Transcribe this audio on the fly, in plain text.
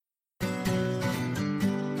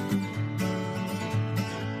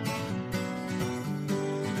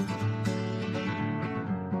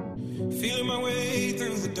Feeling my way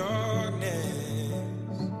through the darkness,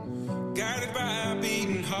 guided by a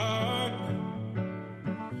beating heart.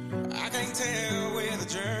 I can't tell where the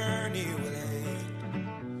journey will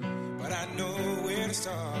end, but I know where to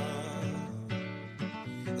start.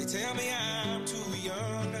 They tell me I'm too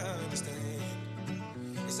young to understand.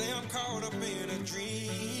 They say I'm caught up in a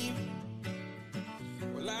dream.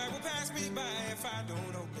 Well, life will pass me by if I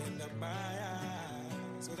don't open up my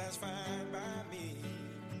eyes. So that's fine by me.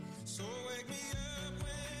 So wake me up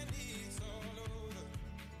when it's all over.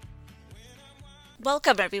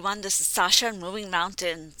 Welcome everyone, this is Sasha in Moving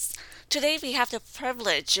Mountains. Today we have the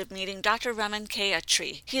privilege of meeting Dr. Raman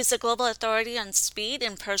Attri. He is a global authority on speed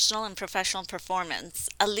in personal and professional performance,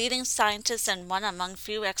 a leading scientist and one among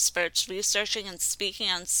few experts researching and speaking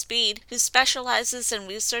on speed who specializes in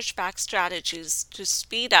research-backed strategies to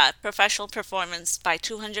speed up professional performance by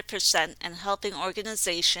 200% and helping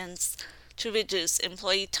organizations to reduce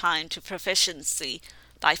employee time to proficiency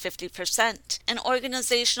by 50%. An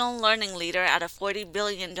organizational learning leader at a $40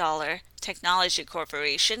 billion technology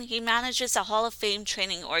corporation, he manages a Hall of Fame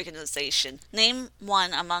training organization, named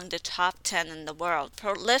one among the top 10 in the world.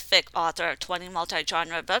 Prolific author of 20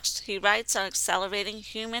 multi-genre books, he writes on accelerating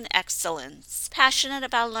human excellence. Passionate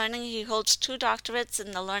about learning, he holds 2 doctorates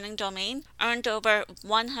in the learning domain, earned over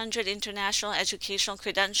 100 international educational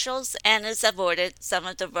credentials, and is awarded some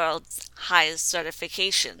of the world's highest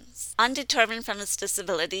certifications. Undetermined from his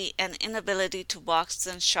disability and inability to walk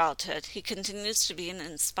since childhood, he continues to be an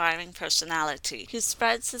inspiring personality. He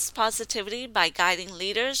spreads his positivity by guiding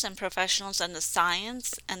leaders and professionals on the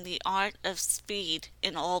science and the art of speed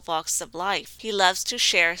in all walks of life. He loves to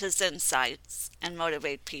share his insights and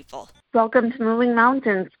motivate people. Welcome to Moving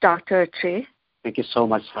Mountains, Dr. Attri. Thank you so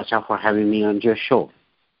much, Sasha, for having me on your show.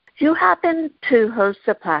 You happen to host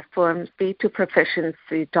the platform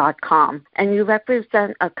speedtoproficiency.com, and you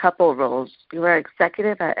represent a couple roles. You are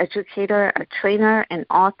executive, an educator, a trainer, an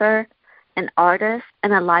author, an artist,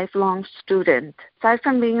 and a lifelong student. Aside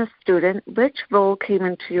from being a student, which role came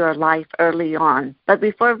into your life early on? But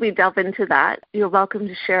before we delve into that, you're welcome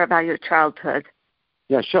to share about your childhood.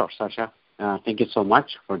 Yeah, sure, Sasha. Thank you so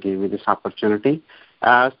much for giving me this opportunity.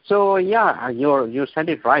 You said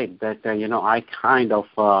it right that, I kind of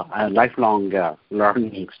a lifelong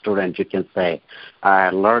learning student, you can say.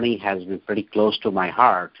 Learning has been pretty close to my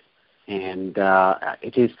heart, and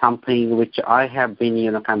it is something which I have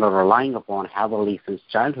been, kind of relying upon heavily since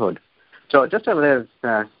childhood. So just to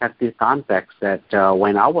set the context that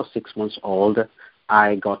when I was 6 months old,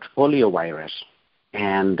 I got polio virus.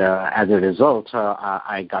 And as a result,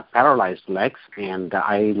 I got paralyzed legs, and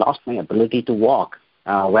I lost my ability to walk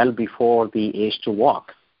well before the age to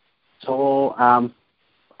walk. So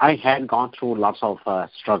I had gone through lots of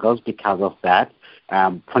struggles because of that.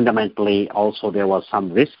 Fundamentally, also, there was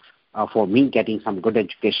some risk for me getting some good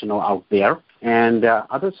education out there. And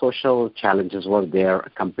other social challenges were there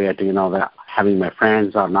compared to, having my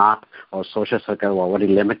friends or not, or social circle were very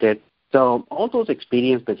limited. So all those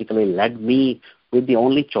experiences basically led me with the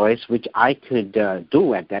only choice which I could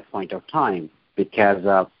do at that point of time, because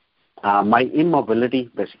my immobility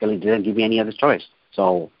basically didn't give me any other choice.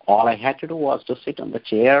 So all I had to do was to sit on the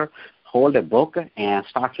chair, hold a book, and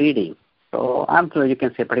start reading. So you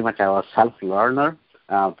can say pretty much I was a self-learner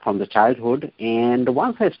from the childhood. And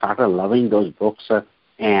once I started loving those books,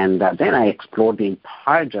 and then I explored the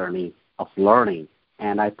entire journey of learning.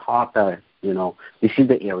 And I thought, this is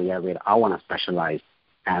the area where I want to specialize.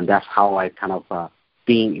 And that's how I kind of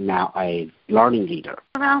being now a learning leader.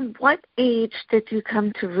 Around what age did you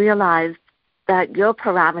come to realize that your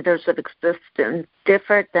parameters of existence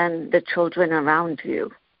differed than the children around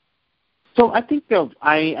you? So I think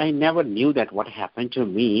I never knew that what happened to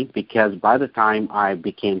me, because by the time I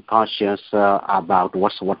became conscious about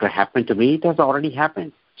what happened to me, it has already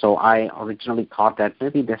happened. So I originally thought that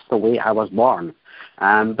maybe that's the way I was born.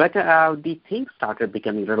 But the thing started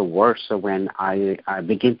becoming a little worse when I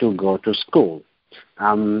began to go to school.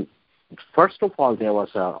 First of all, there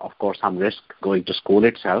was, of course, some risk going to school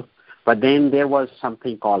itself. But then there was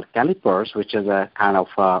something called calipers, which is a kind of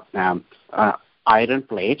iron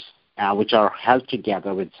plates, which are held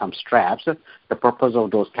together with some straps. The purpose of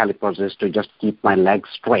those calipers is to just keep my legs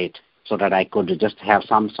straight so that I could just have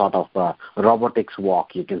some sort of robotics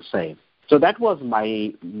walk, you can say. So that was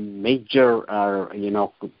my major,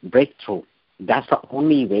 breakthrough. That's the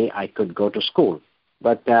only way I could go to school.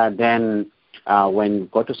 But then when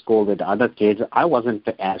go to school with other kids, I wasn't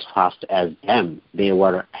as fast as them. They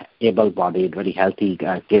were able-bodied, very healthy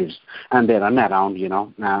kids, and they run around,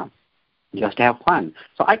 just have fun.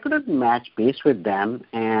 So I couldn't match pace with them,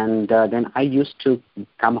 and then I used to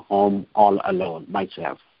come home all alone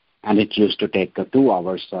myself. and it used to take 2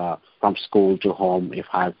 hours from school to home if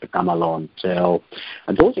I had to come alone. So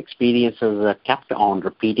those experiences kept on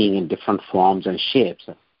repeating in different forms and shapes,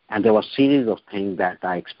 and there were a series of things that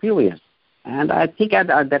I experienced. And I think at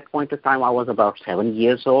that point of time, I was about 7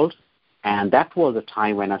 years old, and that was the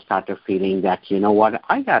time when I started feeling that, you know what,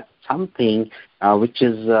 I got something which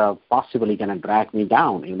is possibly going to drag me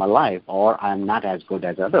down in my life, or I'm not as good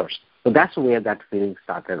as others. So that's where that feeling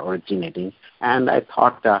started originating, and I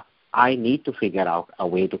thought I need to figure out a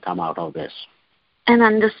way to come out of this. And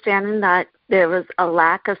understanding that there was a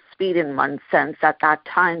lack of speed in one sense at that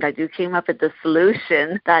time, that you came up with the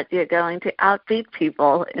solution that you're going to outbeat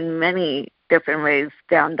people in many different ways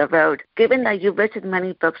down the road. Given that you've written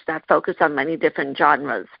many books that focus on many different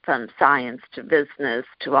genres, from science to business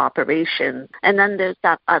to operations, and then there's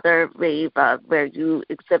that other wave where you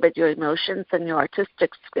exhibit your emotions and your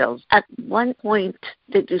artistic skills. At one point,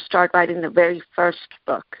 did you start writing the very first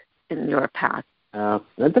book in your path?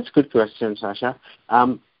 That's a good question, Sasha.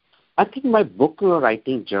 I think my book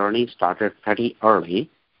writing journey started pretty early,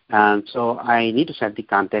 and so I need to set the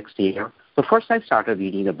context here. So first I started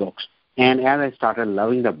reading the books, and as I started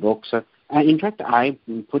loving the books, in fact, I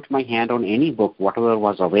put my hand on any book, whatever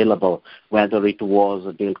was available, whether it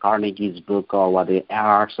was Dale Carnegie's book or whether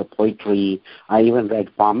arts or poetry. I even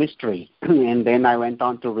read palmistry, and then I went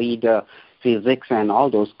on to read physics and all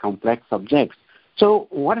those complex subjects. So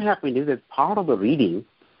what happened is that part of the reading,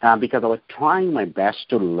 because I was trying my best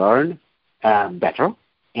to learn better,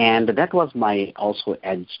 and that was my also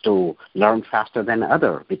edge to learn faster than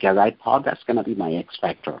other, because I thought that's going to be my X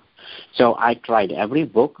factor. So I tried every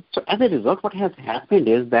book. So as a result, what has happened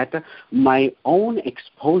is that my own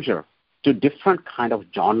exposure to different kind of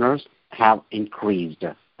genres have increased,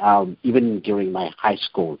 even during my high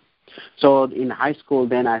school. So in high school,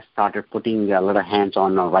 then I started putting a little hands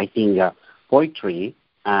on writing poetry,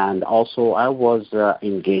 and also I was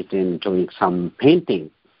engaged in doing some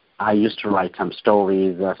painting. I used to write some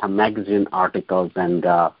stories, some magazine articles, and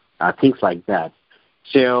things like that.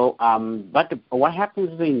 So, but what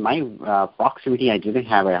happens in my proximity, I didn't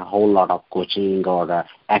have a whole lot of coaching or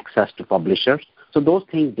access to publishers. So those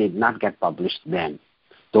things did not get published then.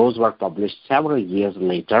 Those were published several years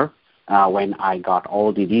later when I got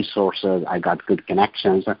all the resources, I got good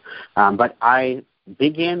connections. But I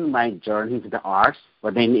began my journey with the arts,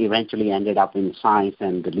 but then eventually ended up in science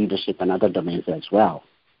and leadership and other domains as well.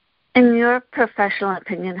 In your professional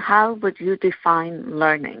opinion, how would you define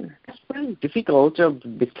learning? It's very difficult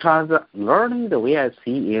because learning, the way I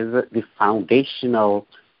see, is the foundational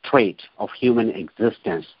trait of human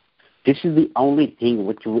existence. This is the only thing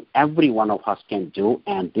which every one of us can do,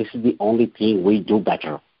 and this is the only thing we do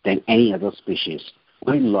better than any other species.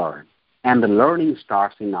 We learn. And the learning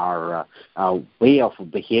starts in our way of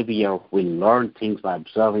behavior. We learn things by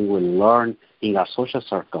observing. We learn in our social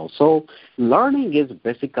circle. So learning is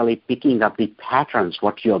basically picking up the patterns,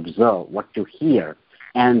 what you observe, what you hear,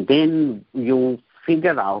 and then you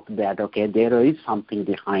figure out that, okay, there is something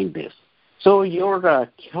behind this. So your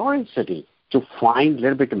curiosity to find a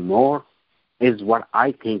little bit more is what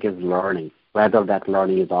I think is learning, whether that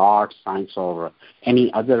learning is art, science, or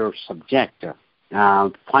any other subject.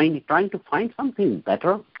 Trying to find something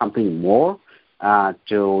better, something more,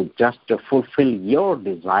 to fulfill your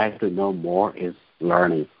desire to know more is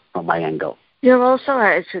learning from my angle. You're also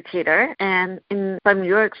an educator, and from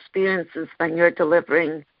your experiences when you're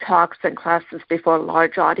delivering talks and classes before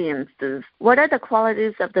large audiences, what are the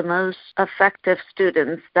qualities of the most effective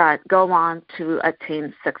students that go on to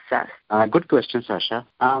attain success? Good question, Sasha.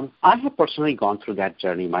 I have personally gone through that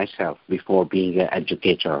journey myself before being an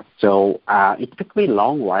educator. So it took me a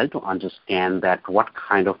long while to understand that what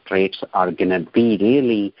kind of traits are going to be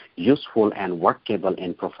really useful and workable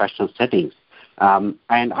in professional settings.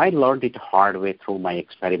 And I learned it hard way through my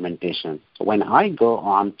experimentation. So when I go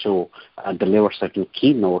on to deliver certain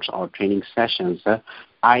keynotes or training sessions,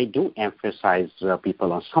 I do emphasize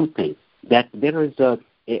people on something, that there is a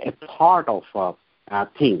part of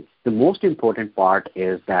thing. The most important part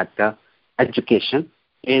is that education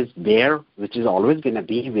is there, which is always going to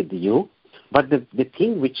be with you, but the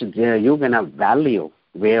thing which you're going to value,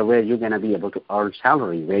 where you're going to be able to earn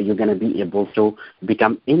salary, where you're going to be able to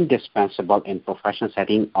become indispensable in professional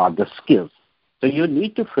setting, are the skills. So you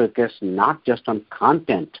need to focus not just on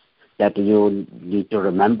content, that you need to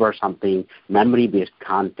remember something, memory-based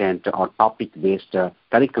content or topic-based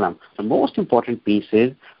curriculum. The most important piece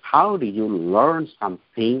is how do you learn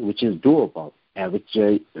something which is doable, which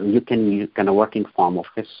you can work in form of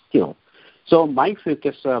a skill. So my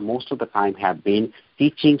focus most of the time have been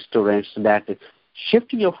teaching students that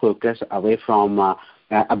shift your focus away from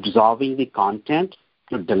absorbing the content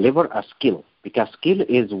to deliver a skill, because skill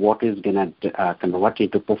is what is going to convert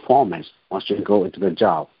into performance once you go into the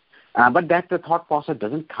job. But that the thought process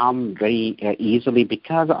doesn't come very easily,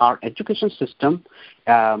 because our education system,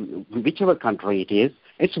 whichever country it is,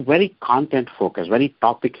 it's very content-focused, very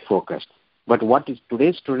topic-focused. But what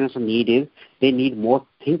today's students need is they need more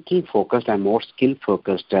thinking-focused and more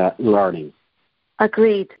skill-focused learning.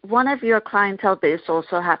 Agreed. One of your clientele base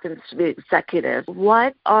also happens to be executives.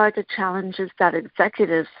 What are the challenges that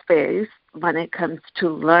executives face when it comes to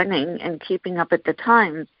learning and keeping up with the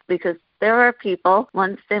times? Because there are people,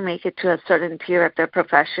 once they make it to a certain tier of their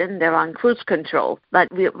profession, they're on cruise control. But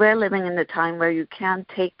we're living in a time where you can't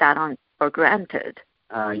take that on for granted.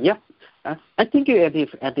 I think at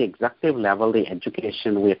the executive level, the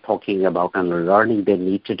education we're talking about and the learning they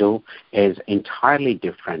need to do is entirely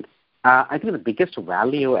different. I think the biggest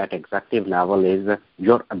value at executive level is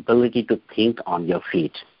your ability to think on your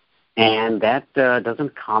feet. And that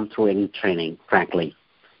doesn't come through any training, frankly.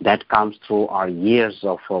 That comes through our years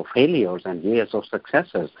of failures and years of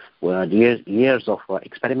successes, years of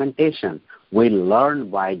experimentation. We learn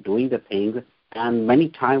by doing the things, and many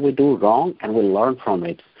times we do wrong and we learn from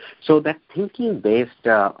it. So that thinking-based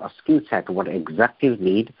skill set, what executives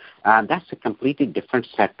need, that's a completely different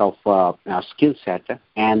set of skill set.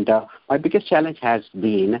 And my biggest challenge has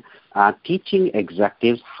been teaching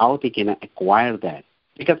executives how they can acquire that.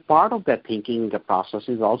 Because part of that thinking process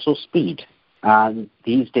is also speed.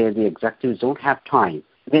 These days, the executives don't have time.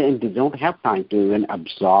 They don't have time to even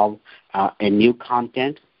absorb a new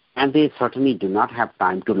content, and they certainly do not have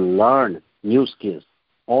time to learn new skills.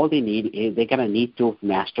 All they need is they're going to need to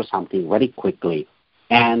master something very quickly.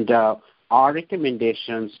 And our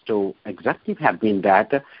recommendations to executives have been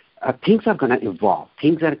that things are going to evolve.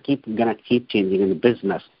 Things are going to keep changing in the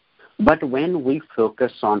business. But when we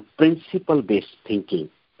focus on principle-based thinking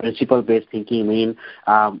means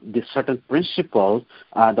the certain principles,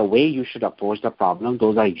 the way you should approach the problem,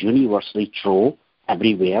 those are universally true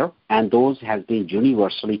everywhere, and those have been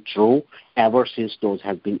universally true ever since those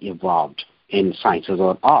have been evolved in sciences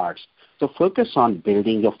or arts. So focus on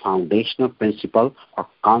building your foundational principle or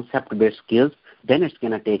concept-based skills, then it's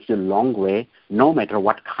going to take you a long way, no matter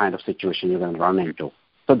what kind of situation you're going to run into.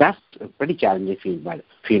 So that's a pretty challenging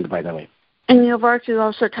field, by the way. In your work, you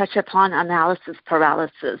also touch upon analysis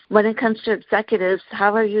paralysis. When it comes to executives,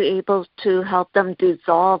 how are you able to help them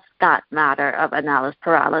dissolve that matter of analysis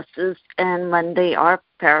paralysis? And when they are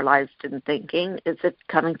paralyzed in thinking, is it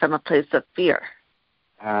coming from a place of fear?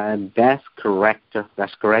 That's correct.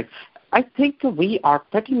 I think we are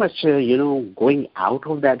pretty much, going out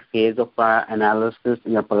of that phase of analysis,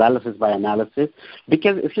 paralysis by analysis,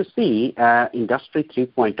 because if you see Industry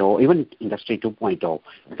 3.0, even Industry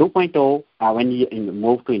 2.0, when you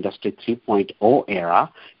move to Industry 3.0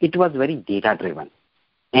 era, it was very data-driven.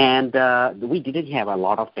 And we didn't have a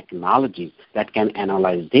lot of technology that can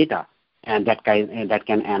analyze data and that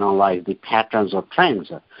can analyze the patterns or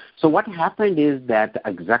trends. So what happened is that the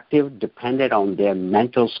executive depended on their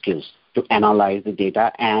mental skills to analyze the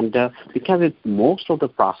data, and because most of the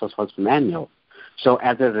process was manual. So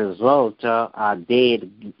as a result, they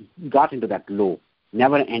got into that loop,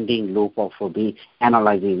 never-ending loop of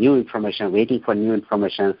analyzing new information, waiting for new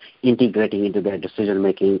information, integrating into their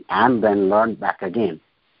decision-making, and then learn back again.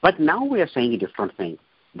 But now we are saying a different thing,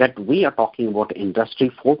 that we are talking about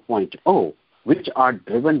Industry 4.0, which are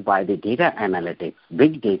driven by the data analytics,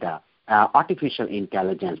 big data, artificial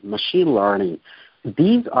intelligence, machine learning.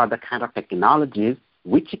 These are the kind of technologies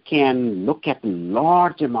which can look at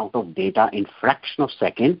large amount of data in fraction of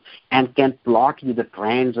second and can plot you the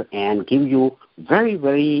trends and give you very,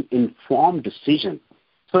 very informed decision.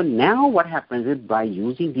 So now what happens is by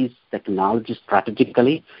using these technologies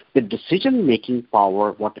strategically, the decision-making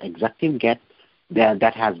power, what executives get,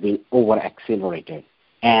 that has been over-accelerated.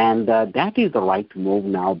 And that is the right move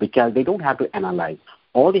now because they don't have to analyze.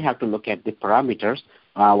 All they have to look at the parameters,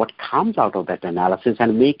 what comes out of that analysis,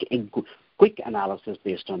 and make a quick analysis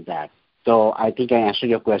based on that. So I think I answered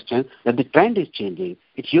your question that the trend is changing.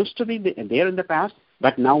 It used to be there in the past,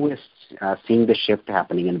 but now we're seeing the shift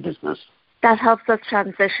happening in business. That helps us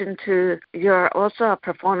transition to you're also a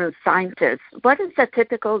performance scientist. What is a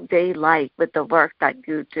typical day like with the work that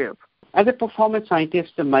you do? As a performance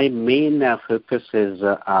scientist, my main focus is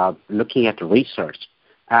looking at research.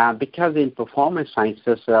 Because in performance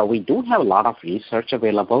sciences, we do have a lot of research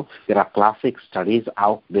available. There are classic studies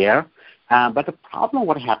out there. But the problem,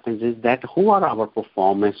 what happens is that who are our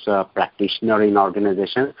performance practitioners in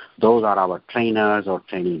organizations? Those are our trainers or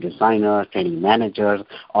training designers, training managers,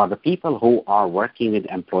 or the people who are working with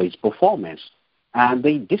employees' performance. And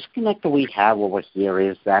the disconnect we have over here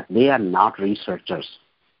is that they are not researchers.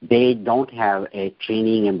 They don't have a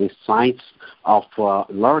training in the science of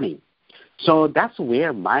learning. So that's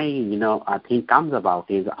where my, thing comes about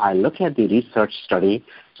is I look at the research study.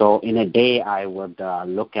 So in a day, I would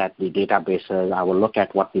look at the databases. I will look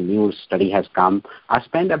at what the new study has come. I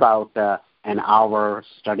spend about an hour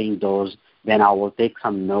studying those. Then I will take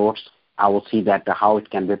some notes. I will see that how it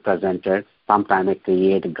can be presented. Sometimes I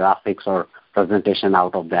create graphics or presentation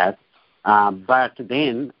out of that. But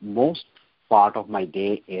then most part of my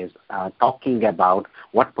day is talking about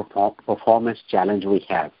what performance challenge we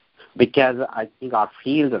have, because I think our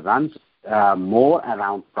field runs more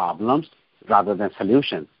around problems rather than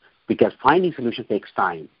solutions, because finding solution takes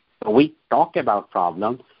time. So we talk about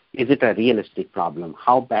problem. Is it a realistic problem?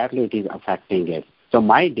 How badly it is affecting it? So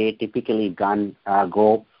my day typically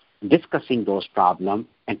go discussing those problems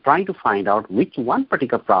and trying to find out which one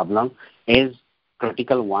particular problem is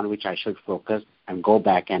critical one which I should focus and go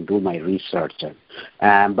back and do my research.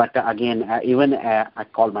 But again, even I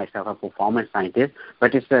call myself a performance scientist,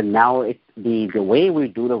 but it's the way we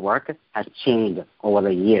do the work has changed over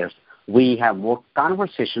the years. We have more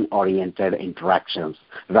conversation-oriented interactions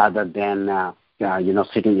rather than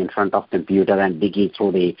sitting in front of computer and digging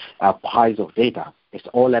through the piles of data. It's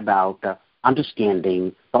all about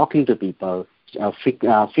understanding, talking to people,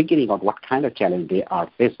 figuring out what kind of challenge they are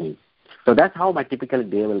facing. So that's how my typical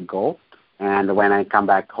day will go. And when I come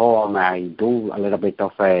back home, I do a little bit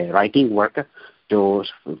of a writing work to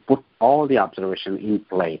put all the observation in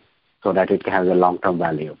place so that it has a long-term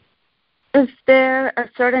value. Is there a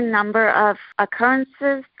certain number of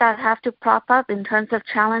occurrences that have to prop up in terms of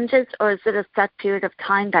challenges, or is it a set period of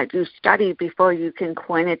time that you study before you can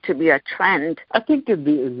coin it to be a trend? I think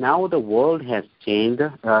now the world has changed.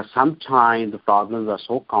 Sometimes the problems are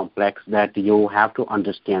so complex that you have to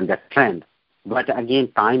understand the trend. But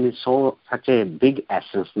again, time is such a big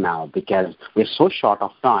essence now because we're so short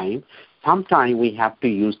of time. Sometimes we have to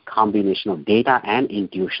use combination of data and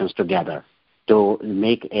intuitions together to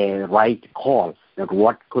make a right call that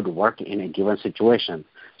what could work in a given situation.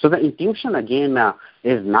 So the intuition, again,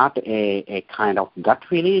 is not a kind of gut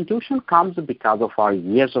feeling. Intuition comes because of our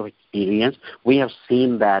years of experience. We have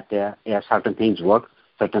seen that certain things work,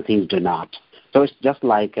 certain things do not. So it's just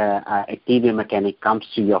like a TV mechanic comes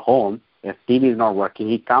to your home. If TV is not working,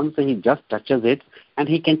 he comes and he just touches it, and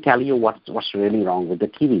he can tell you what's really wrong with the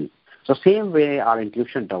TV. So same way our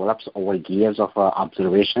intuition develops over years of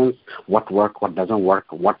observations, what works, what doesn't work,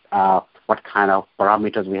 what kind of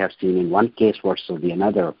parameters we have seen in one case versus the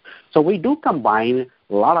another. So we do combine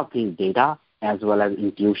a lot of things, data as well as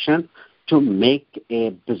intuition, to make a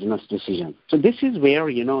business decision. So this is where,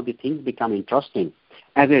 the things become interesting.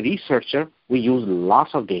 As a researcher, we use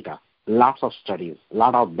lots of data, lots of studies, a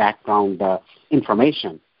lot of background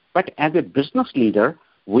information. But as a business leader,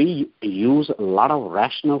 we use a lot of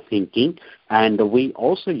rational thinking, and we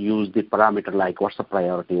also use the parameter like what's the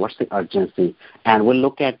priority, what's the urgency, and we'll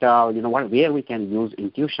look at where we can use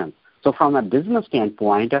intuition. So from a business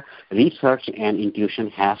standpoint, research and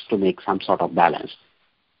intuition has to make some sort of balance.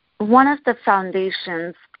 One of the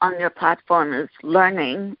foundations on your platform is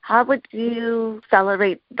learning. How would you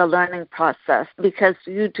accelerate the learning process? Because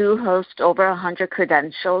you do host over 100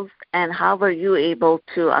 credentials, and how were you able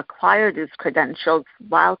to acquire these credentials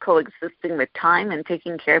while coexisting with time and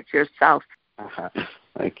taking care of yourself?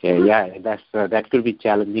 Okay, yeah, that could be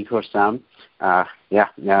challenging for some.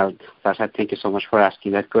 Sasha, thank you so much for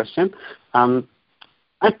asking that question.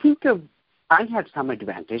 I think I had some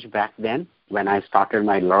advantage back then when I started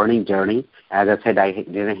my learning journey. As I said, I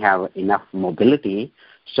didn't have enough mobility,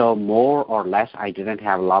 so more or less I didn't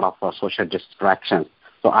have a lot of social distractions.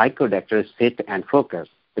 So I could actually sit and focus,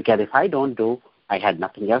 because if I don't do, I had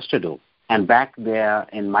nothing else to do. And back there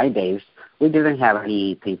in my days, we didn't have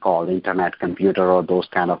anything called internet, computer, or those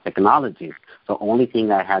kind of technologies. The only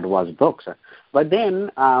thing I had was books. But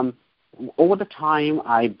then over the time,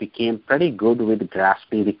 I became pretty good with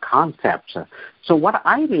grasping the concepts. So what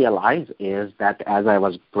I realized is that as I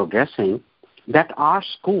was progressing, that our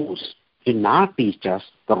schools did not teach us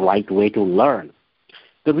the right way to learn.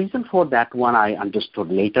 The reason for that one I understood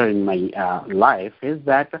later in my life is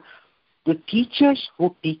that the teachers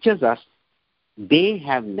who teaches us, they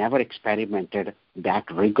have never experimented that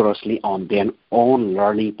rigorously on their own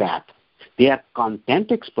learning path. They are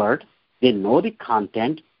content expert. They know the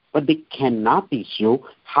content, but they cannot teach you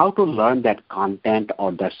how to learn that content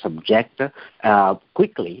or the subject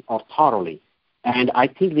quickly or thoroughly. And I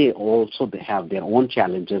think they have their own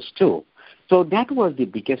challenges too. So that was the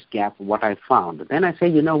biggest gap, what I found. Then I say,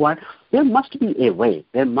 you know what, there must be a way.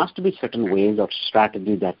 There must be certain ways or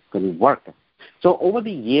strategy that can work. So over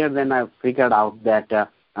the year, then I figured out that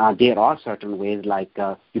There are certain ways like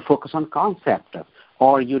you focus on concept,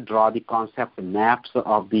 or you draw the concept maps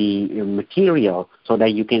of the material so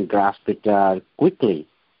that you can grasp it quickly.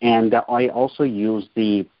 And I also use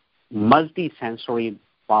the multi-sensory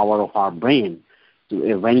power of our brain.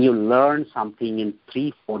 When you learn something in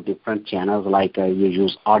 3-4 different channels, like you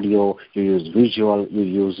use audio, you use visual, you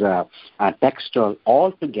use textual,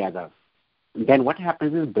 all together, then what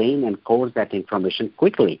happens is brain encodes that information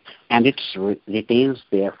quickly, and it retains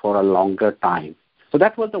there for a longer time. So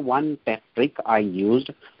that was the one trick I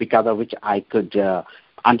used, because of which I could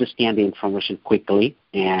understand the information quickly,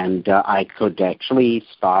 and I could actually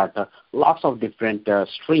start lots of different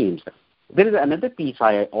streams. There is another piece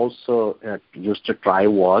I also used to try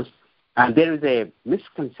was, and there is a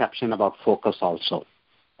misconception about focus also.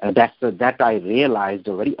 That I realized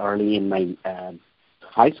very early in my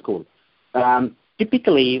high school.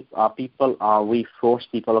 Typically, we force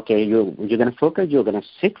people, okay, you're going to focus, you're going to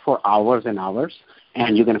sit for hours and hours,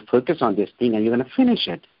 and you're going to focus on this thing, and you're going to finish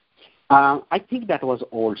it. I think that was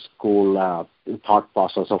old school thought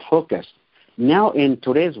process of focus. Now, in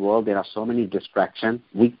today's world, there are so many distractions.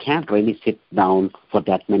 We can't really sit down for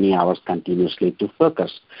that many hours continuously to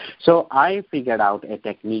focus. So I figured out a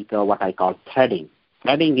technique, what I call threading.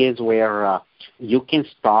 Threading is where you can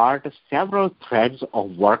start several threads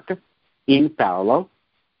of work in parallel,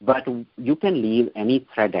 but you can leave any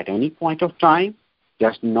thread at any point of time.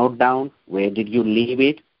 Just note down where did you leave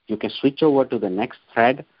it. You can switch over to the next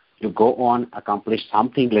thread. You go on, accomplish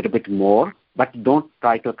something a little bit more, but don't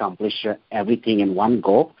try to accomplish everything in one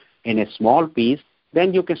go in a small piece.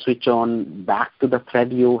 Then you can switch on back to the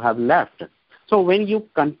thread you have left. So when you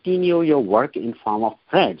continue your work in form of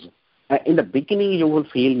threads, in the beginning you will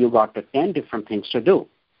feel you got 10 different things to do.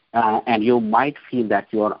 And you might feel that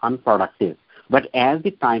you are unproductive. But as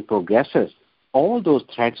the time progresses, all those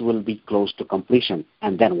threads will be close to completion.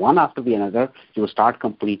 And then one after the another, you will start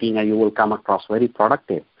completing and you will come across very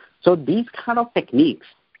productive. So these kind of techniques,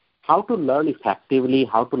 how to learn effectively,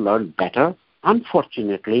 how to learn better,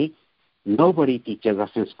 unfortunately, nobody teaches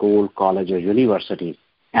us in school, college, or university.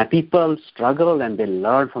 And people struggle and they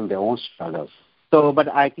learn from their own struggles. So, but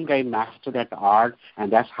I think I mastered that art,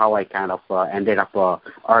 and that's how I kind of ended up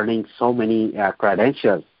earning so many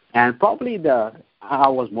credentials. And probably I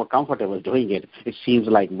was more comfortable doing it. It seems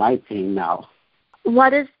like my thing now.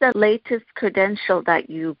 What is the latest credential that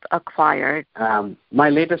you've acquired? My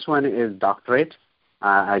latest one is doctorate.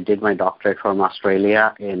 I did my doctorate from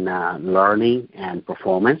Australia in learning and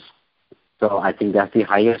performance. So I think that's the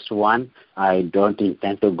highest one. I don't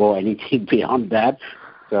intend to go anything beyond that.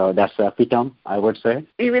 So that's a pitum, I would say.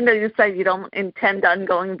 Even though you said you don't intend on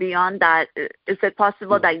going beyond that, is it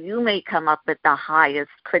possible that you may come up with the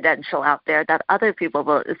highest credential out there that other people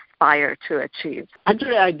will aspire to achieve?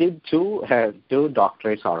 Actually, I did two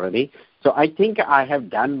doctorates already. So I think I have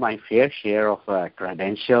done my fair share of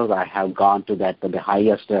credentials. I have gone to the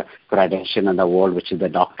highest credential in the world, which is the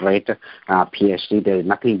doctorate, PhD. There is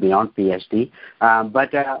nothing beyond PhD.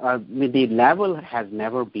 But the level has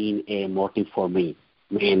never been a motive for me.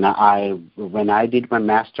 When I did my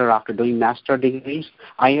master, after doing master degrees,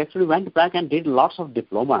 I actually went back and did lots of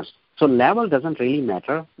diplomas. So level doesn't really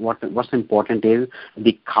matter. What's important is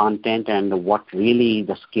the content and what really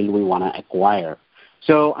the skill we want to acquire.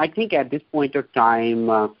 So I think at this point of time,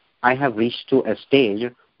 I have reached to a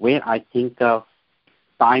stage where I think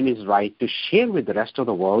time is right to share with the rest of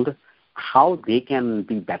the world how they can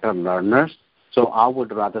be better learners. So I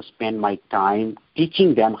would rather spend my time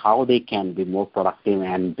teaching them how they can be more productive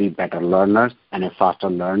and be better learners and a faster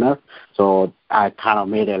learner. So I kind of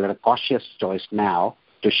made a little cautious choice now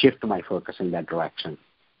to shift my focus in that direction.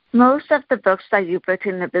 Most of the books that you've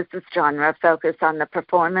written in the business genre focus on the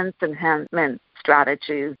performance enhancement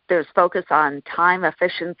strategies. There's focus on time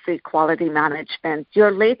efficiency, quality management.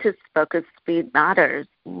 Your latest book is Speed Matters.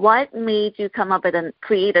 What made you come up with and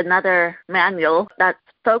create another manual that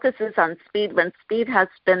focuses on speed when speed has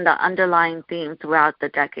been the underlying theme throughout the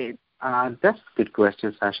decades? That's a good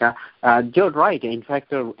question, Sasha. You're right. In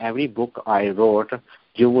fact, every book I wrote,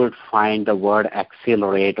 you would find the word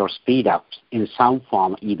accelerate or speed up in some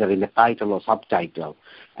form, either in the title or subtitle,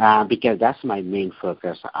 because that's my main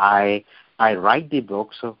focus. I write the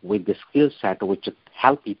books with the skill set which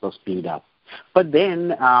help people speed up. But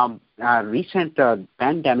then recent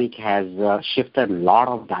pandemic has shifted a lot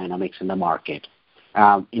of dynamics in the market.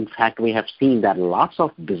 In fact, we have seen that lots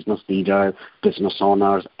of business leaders, business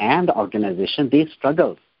owners, and organizations, they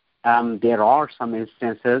struggle. There are some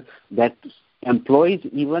instances that employees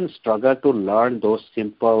even struggle to learn those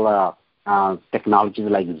simple technologies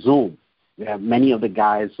like Zoom. Many of the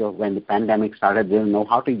guys, when the pandemic started, they didn't know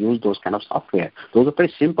how to use those kind of software. Those are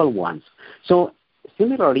pretty simple ones. So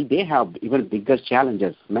similarly, they have even bigger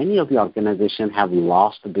challenges. Many of the organizations have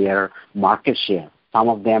lost their market share. Some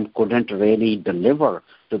of them couldn't really deliver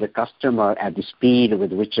to the customer at the speed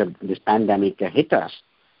with which this pandemic hit us.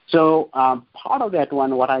 So part of that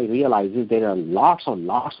one, what I realize is there are lots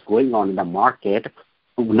going on in the market.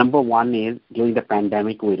 Number one is during the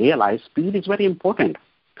pandemic, we realized speed is very important.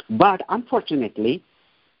 But unfortunately,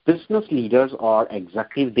 business leaders or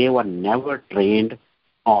executives, they were never trained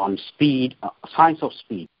on speed, science of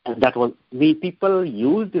speed. And that was, people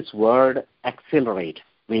use this word accelerate.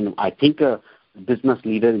 I mean, I think business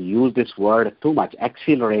leaders use this word too much.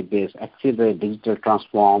 Accelerate this, accelerate digital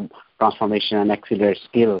transformation, accelerate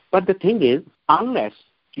skill. But the thing is, unless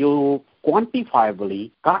you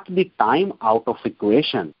quantifiably cut the time out of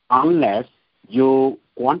equation, unless you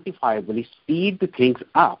quantifiably speed the things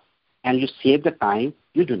up and you save the time,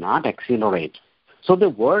 you do not accelerate. So the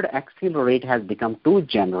word accelerate has become too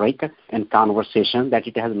generic in conversation that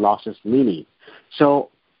it has lost its meaning. So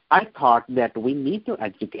I thought that we need to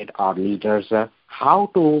educate our leaders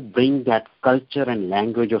how to bring that culture and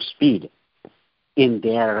language of speed in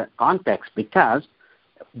their context, because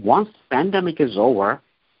once the pandemic is over,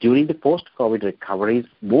 during the post-COVID recoveries,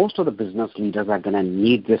 most of the business leaders are going to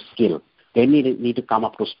need this skill. They need to come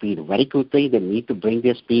up to speed very quickly. They need to bring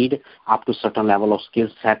their speed up to a certain level of skill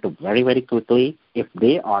set very, very quickly if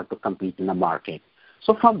they are to compete in the market.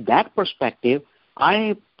 So from that perspective,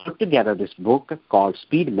 I put together this book called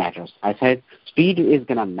Speed Matters. I said speed is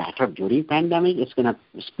going to matter during pandemic. It's going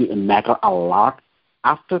to matter a lot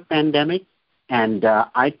after pandemic. And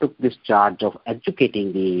I took this charge of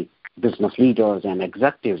educating the business leaders and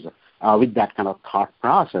executives with that kind of thought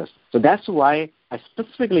process. So that's why I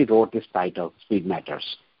specifically wrote this title, Speed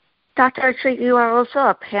Matters. Dr. Attri, you are also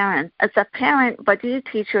a parent. As a parent, what do you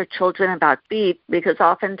teach your children about speed? Because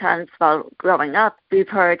oftentimes while growing up, we've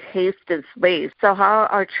heard haste is waste. So how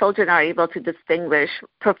our children are able to distinguish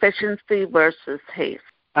proficiency versus haste?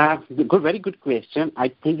 Very good question. I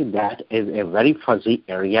think that is a very fuzzy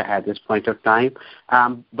area at this point of time.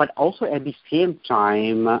 But also at the same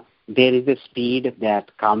time, there is a speed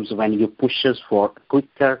that comes when you pushes for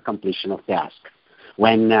quicker completion of task.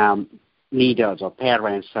 When leaders or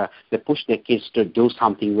parents, they push their kids to do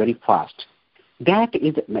something very fast. That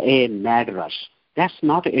is a mad rush. That's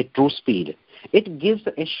not a true speed. It gives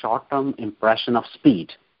a short-term impression of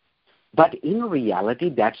speed. But in reality,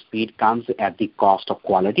 that speed comes at the cost of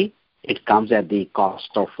quality. It comes at the cost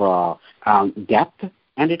of depth,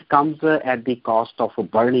 and it comes at the cost of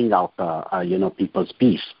burning out, people's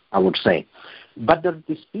peace, I would say. But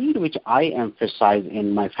the speed which I emphasize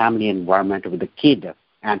in my family environment with the kid,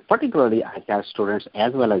 and particularly I tell students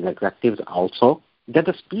as well as executives also, that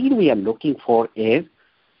the speed we are looking for is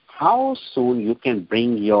how soon you can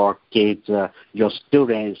bring your kids, your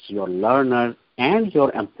students, your learners, and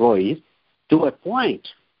your employees to a point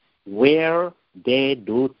where they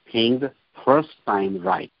do things first time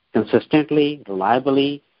right, consistently,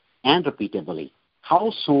 reliably, and repeatably.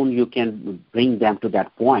 How soon you can bring them to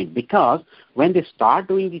that point, because when they start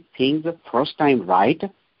doing the things first time right,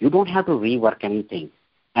 you don't have to rework anything.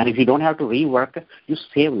 And if you don't have to rework, you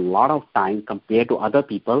save a lot of time compared to other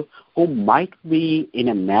people who might be in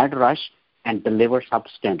a mad rush and deliver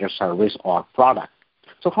substandard service or product.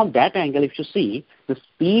 So from that angle, if you see, the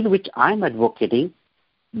speed which I'm advocating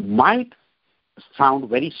might sound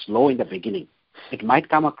very slow in the beginning. It might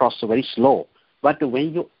come across very slow. But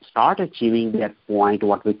when you start achieving that point,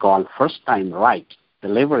 what we call first time right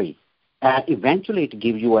delivery, eventually it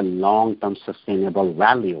gives you a long-term sustainable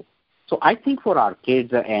value. So I think for our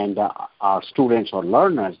kids and our students or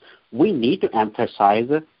learners, we need to emphasize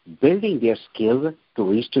building their skills to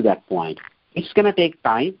reach to that point. It's going to take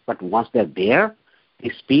time, but once they're there,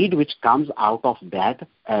 the speed which comes out of that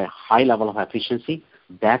high level of efficiency,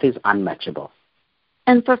 that is unmatchable.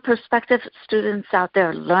 And for prospective students out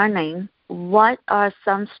there learning, what are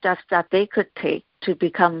some steps that they could take to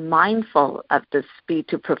become mindful of the speed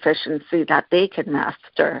to proficiency that they can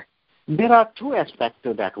master? There are two aspects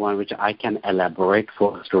to that one which I can elaborate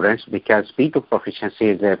for students, because speed to proficiency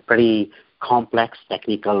is a pretty complex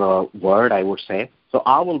technical word, I would say. So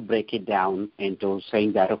I will break it down into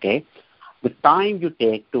saying that, okay, the time you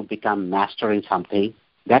take to become master in something,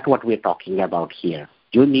 that's what we're talking about here.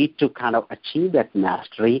 You need to kind of achieve that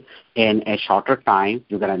mastery in a shorter time.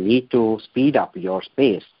 You're going to need to speed up your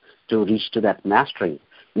pace to reach to that mastery.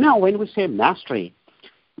 Now, when we say mastery,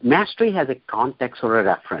 mastery has a context or a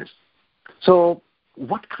reference. So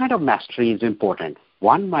what kind of mastery is important?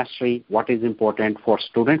 One mastery, what is important for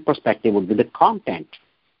student perspective would be the content.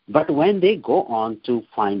 But when they go on to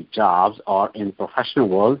find jobs or in professional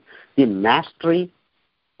world, the mastery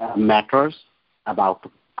matters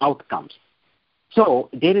about outcomes. So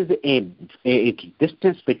there is a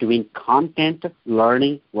distance between content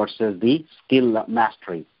learning versus the skill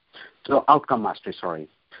mastery. So outcome mastery, sorry.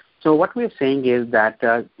 So what we're saying is that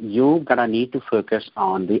you're going to need to focus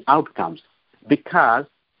on the outcomes, because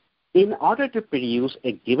in order to produce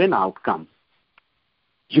a given outcome,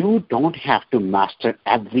 you don't have to master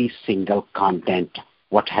every single content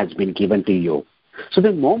what has been given to you. So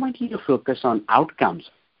the moment you focus on outcomes,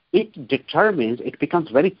 it becomes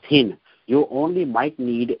very thin. You only might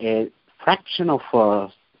need a fraction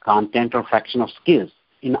of content or fraction of skills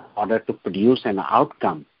in order to produce an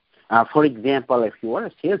outcome. For example, if you are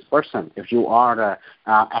a salesperson, if you are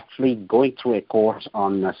actually going through a course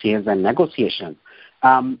on sales and negotiation,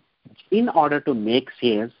 in order to make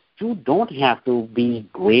sales, you don't have to be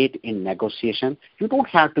great in negotiation. You don't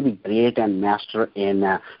have to be great and master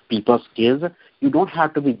in people skills. You don't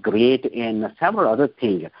have to be great in several other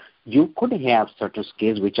things. You could have certain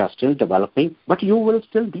skills which are still developing, but you will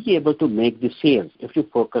still be able to make the sales if you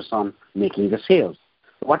focus on making the sales.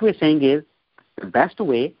 What we're saying is the best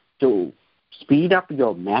way to speed up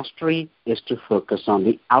your mastery is to focus on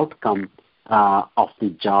the outcome of the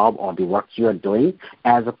job or the work you are doing,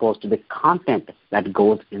 as opposed to the content that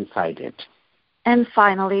goes inside it. And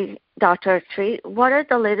finally, Dr. Attri, what are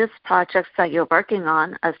the latest projects that you're working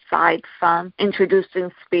on aside from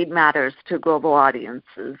introducing Speed Matters to global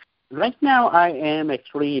audiences? Right now, I am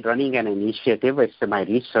actually running an initiative. It's my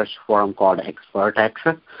research forum called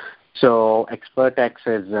XpertX. So XpertX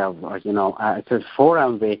is, it's a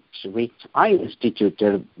forum which I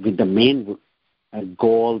instituted with the main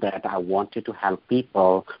goal that I wanted to help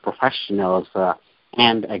people, professionals,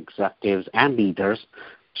 and executives and leaders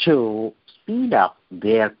to speed up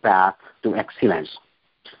their path to excellence.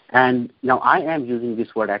 And now I am using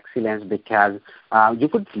this word excellence because you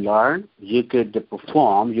could learn, you could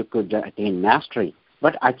perform, you could attain mastery.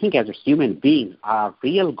 But I think as a human being, our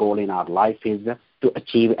real goal in our life is to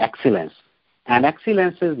achieve excellence. And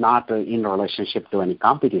excellence is not in relationship to any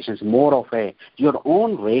competition. It's more of your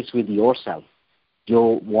own race with yourself.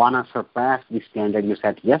 You want to surpass the standard you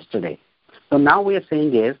set yesterday. So now we are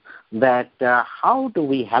saying is that how do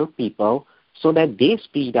we help people so that they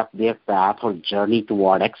speed up their path or journey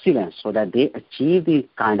toward excellence, so that they achieve the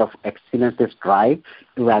kind of excellence they strive,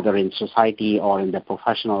 whether in society or in their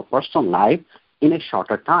professional or personal life, in a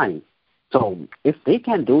shorter time. So if they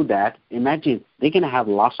can do that, imagine they can have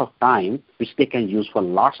lots of time which they can use for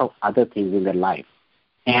lots of other things in their life.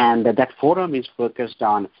 And that forum is focused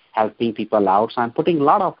on helping people out. So I'm putting a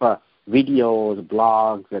lot of videos,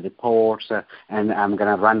 blogs, reports, and I'm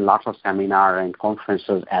going to run lots of seminars and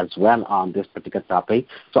conferences as well on this particular topic.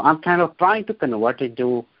 So I'm kind of trying to convert it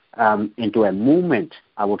into a movement,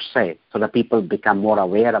 I would say, so that people become more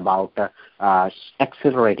aware about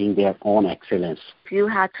accelerating their own excellence. If you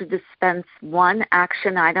had to dispense one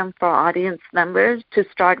action item for audience members to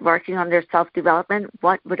start working on their self-development,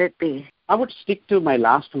 what would it be? I would stick to my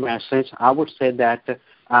last message. I would say that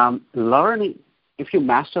learning, if you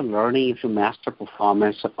master learning, if you master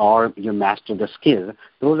performance, or you master the skills,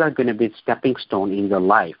 those are going to be stepping stone in your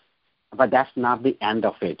life. But that's not the end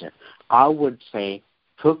of it. I would say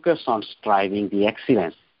focus on striving the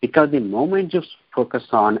excellence, because the moment you focus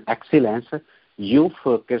on excellence, you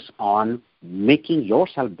focus on making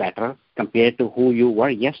yourself better compared to who you were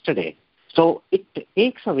yesterday. So it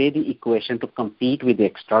takes away the equation to compete with the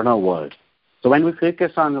external world. So when we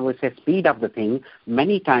focus on, we say, speed up the thing,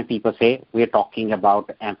 many times people say we're talking about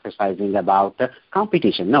emphasizing about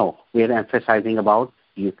competition. No, we're emphasizing about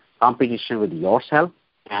competition with yourself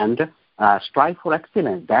and strive for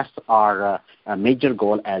excellence. That's our major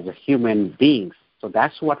goal as human beings. So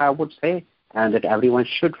that's what I would say, and that everyone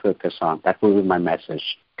should focus on. That will be my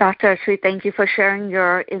message. Dr. Attri, thank you for sharing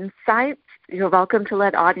your insights. You're welcome to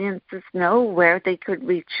let audiences know where they could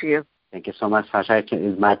reach you. Thank you so much, Sasha. It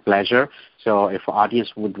is my pleasure. So if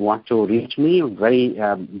audience would want to reach me,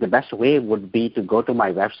 the best way would be to go to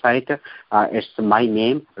my website. It's my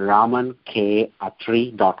name,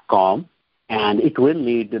 ramankatri.com. And it will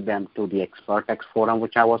lead them to the XpertX forum,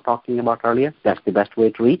 which I was talking about earlier. That's the best way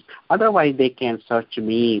to reach. Otherwise, they can search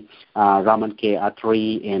me, Raman K.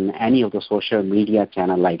 Attri, in any of the social media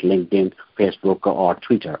channels like LinkedIn, Facebook, or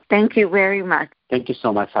Twitter. Thank you very much. Thank you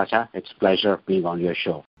so much, Sasha. It's a pleasure being on your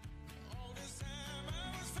show.